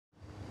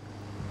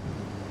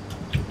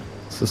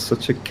This is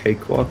such a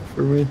cakewalk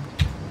for me.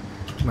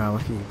 Wow,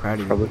 look at you, proud of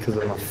you. Probably because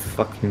I'm a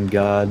fucking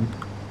god.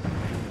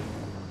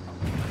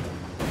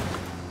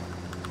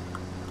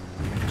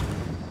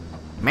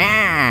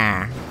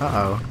 Meh!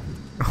 Uh-oh.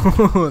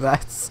 Oh,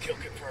 that's...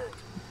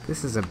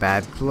 This is a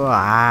bad place.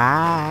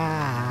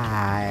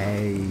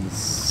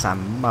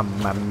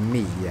 Mamma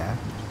mia.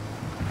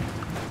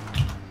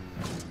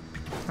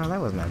 Oh, that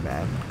wasn't that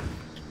bad.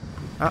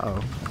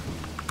 Uh-oh.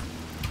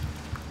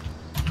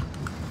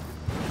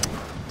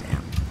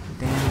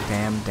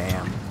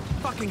 Damn.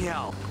 Fucking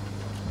hell.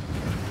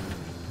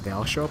 They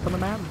all show up on the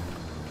map?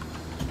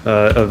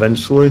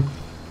 Eventually,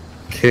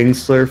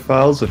 Kingslayer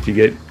files, if you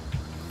get...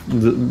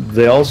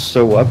 They all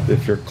show up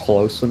if you're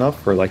close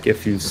enough, or like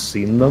if you've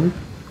seen them.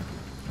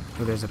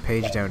 Oh, there's a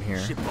page down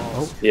here.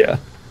 Oh. Yeah.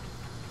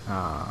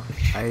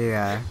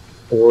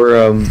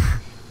 Or,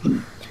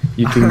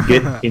 you can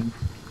get in...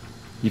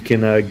 You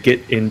can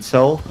get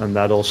intel, and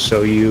that'll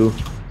show you...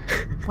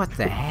 What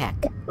the heck?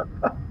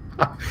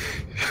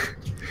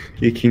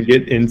 You can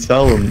get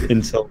intel, and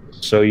intel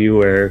will show you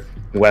where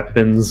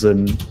weapons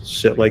and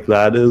shit like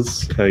that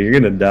is. Oh, you're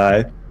gonna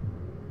die.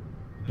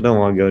 I don't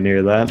want to go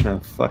near that. No,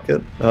 fuck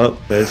it. Oh,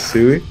 there's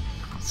Sui.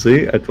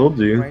 See, I told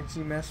you. Why'd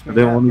you mess me I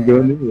didn't up, want to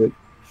go near it.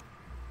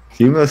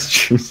 You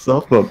messed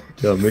yourself up,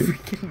 dummy.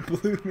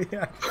 Blew me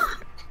up.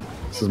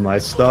 This is my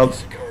stop.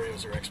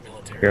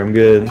 Here, I'm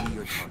good.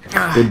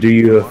 We'll do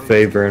you a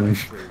favor and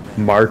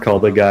mark all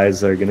the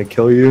guys that are gonna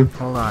kill you.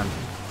 Hold on.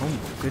 Oh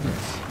my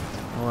goodness.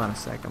 Hold on a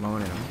sec, I'm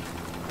owning him.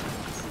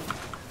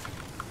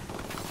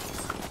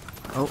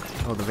 Oh,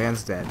 the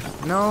van's dead.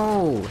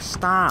 No,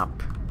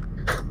 stop.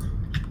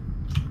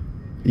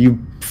 You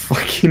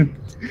fucking...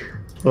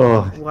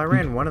 Oh. Well, I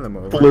ran one of them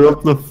over. Blew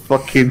up the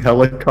fucking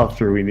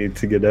helicopter. We need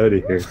to get out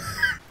of here.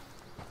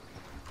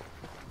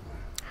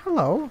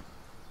 Hello.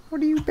 What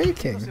are you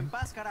baking?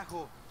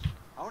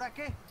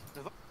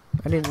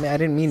 I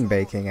didn't mean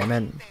baking. I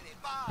meant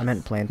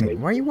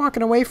planting. Why are you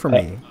walking away from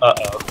me?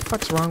 Uh-oh. What the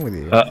fuck's wrong with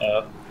you?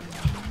 Uh-oh.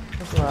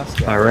 Where's the last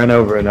guy? I ran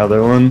over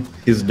another one.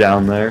 He's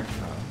down there.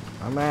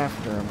 I'm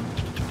after him.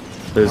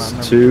 There's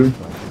two.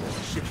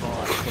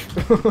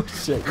 Oh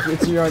shit,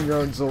 it's you on your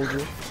own,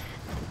 soldier.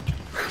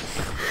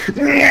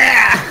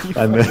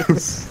 I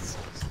missed.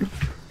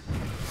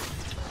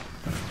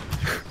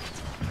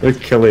 They're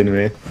killing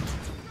me.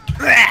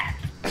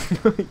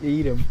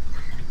 Eat him.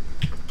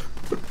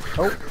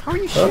 Oh, how are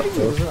you shooting me?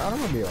 There's an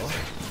automobile.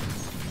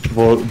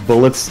 Well,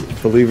 bullets,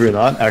 believe it or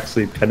not,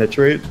 actually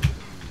penetrate.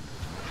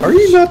 Are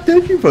you not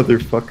dead, you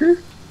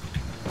motherfucker?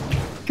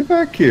 Get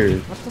back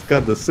here.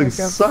 God, this thing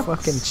sucks.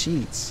 Fucking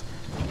cheats.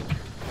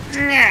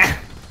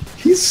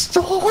 He's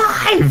still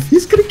alive!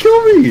 He's gonna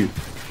kill me!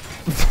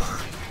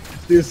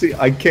 Seriously,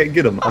 I can't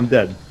get him. I'm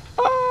dead.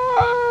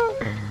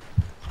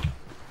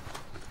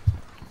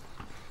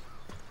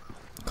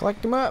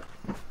 Collect him up.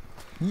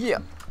 Yeah.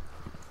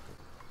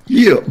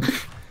 Yeah.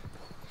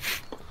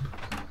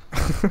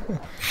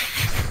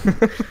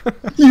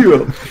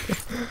 Yeah.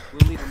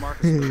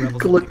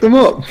 Collect them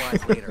up.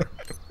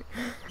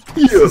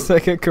 This is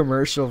like a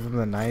commercial from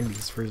the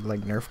 90s for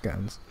like Nerf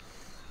guns.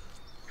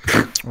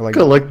 Or like,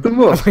 collect them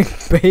up. Like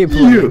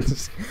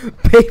Beyblades.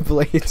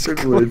 Beyblades.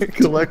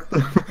 Collect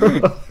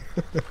them up.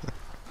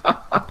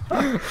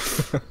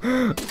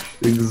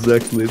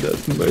 Exactly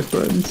that, my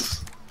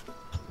friends.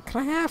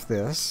 Can I have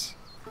this?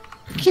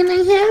 Can I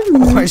have this?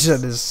 Oh, I should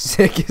have the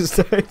sickest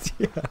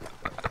idea.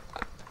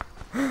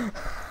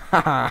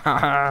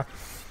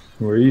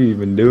 What are you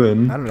even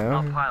doing? I don't know.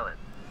 I'll pilot.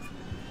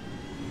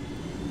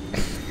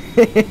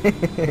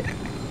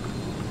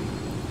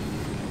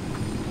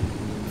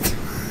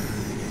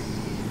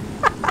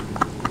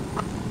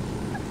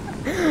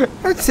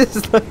 It's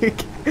just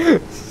like...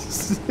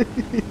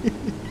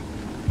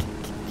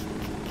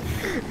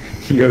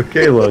 You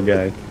okay, little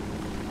guy?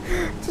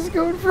 Just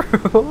going for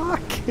a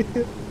walk.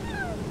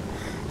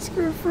 Just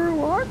going for a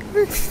walk.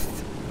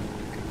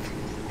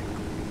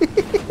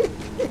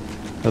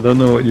 I don't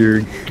know what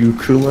you're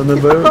googling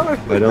about.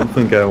 I don't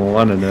think I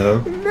want to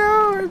know.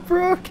 No, I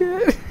broke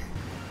it.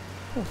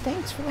 Well,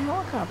 thanks for the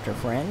helicopter,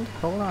 friend.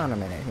 Hold on a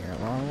minute here.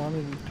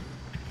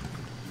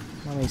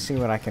 Let me see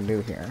what I can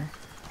do here.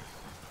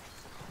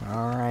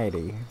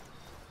 Alrighty.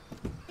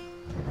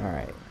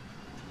 Alright.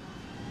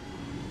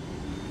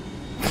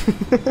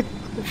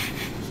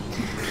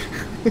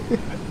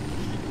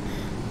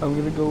 I'm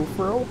gonna go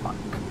for a walk.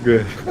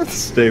 Good.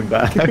 Stay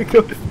back. I'm gonna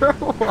go for a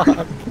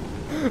walk.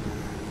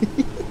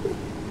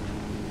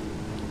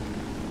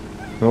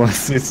 You want to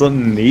see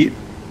something neat?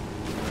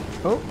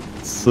 Oh.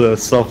 It's a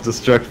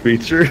self-destruct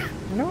feature.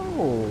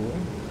 No.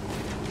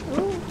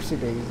 Oopsie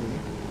daisy.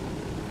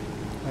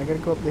 I gotta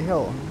go up the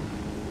hill.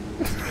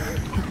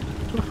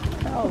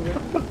 Oh,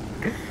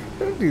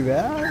 don't do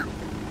that.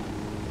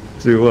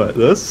 Do what?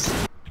 This?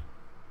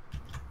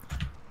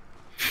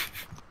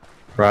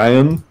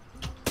 Ryan?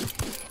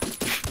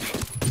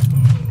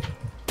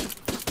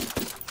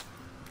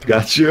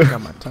 Gotcha.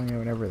 Got my tongue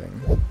out and everything.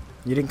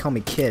 You didn't call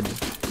me kid.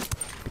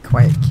 Be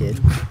quiet, kid.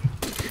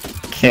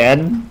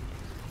 Ken?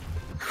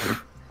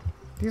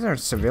 These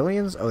aren't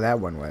civilians? Oh, that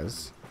one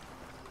was.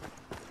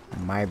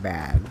 My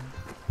bad.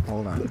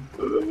 Hold on.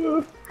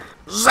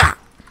 Zah!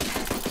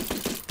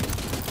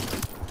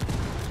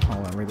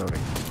 Hold on,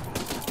 reloading.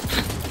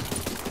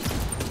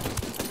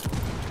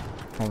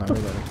 Hold on,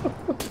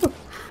 reloading.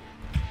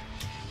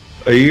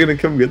 Are you gonna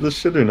come get this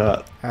shit or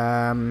not?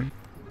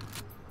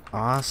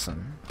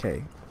 Awesome.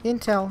 Okay.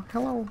 Intel,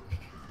 hello.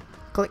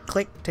 Click,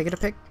 click, taking a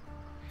pic.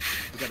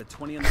 We got a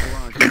 20 on the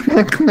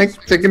garage.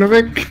 Click, taking a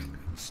pic.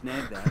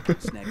 Snag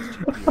that. Snag his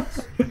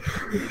GPS.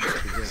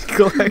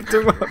 Collect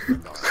them up.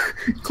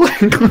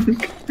 Click,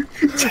 click.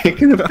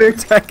 Taking a pic.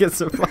 Attack and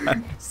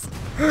supplies.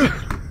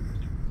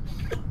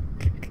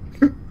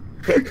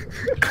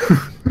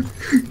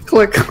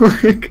 Click,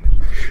 click.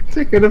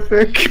 Taking a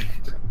pic.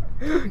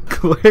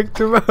 Collect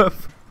them up.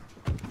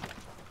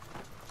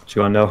 Do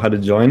you wanna know how to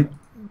join?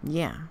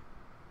 Yeah.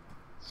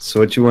 So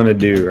what you wanna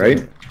do,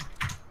 right?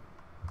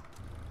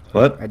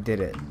 What? I did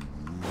it.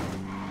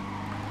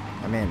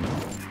 I'm in.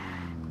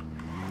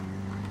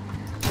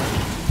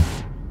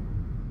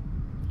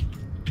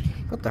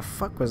 What the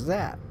fuck was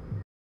that?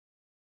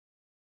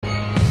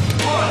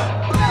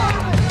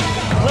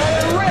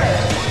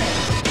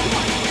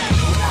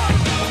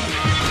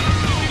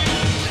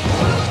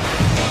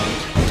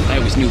 I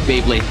always knew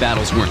Beyblade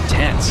battles weren't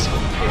tense.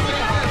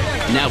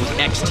 Now with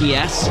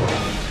XTS,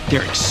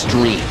 they're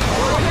extreme.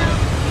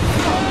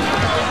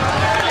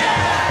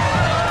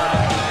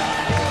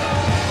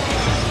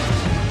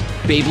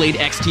 Beyblade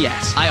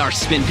XTS, IR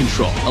spin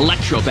control,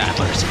 electro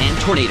battlers, and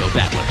tornado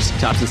battlers.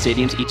 Tops and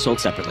stadiums each sold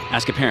separately.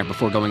 Ask a parent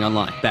before going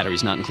online.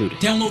 Batteries not included.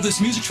 Download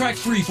this music track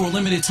free for a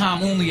limited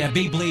time only at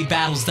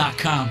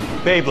BeybladeBattles.com.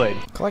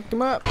 Beyblade. Collect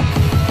them up.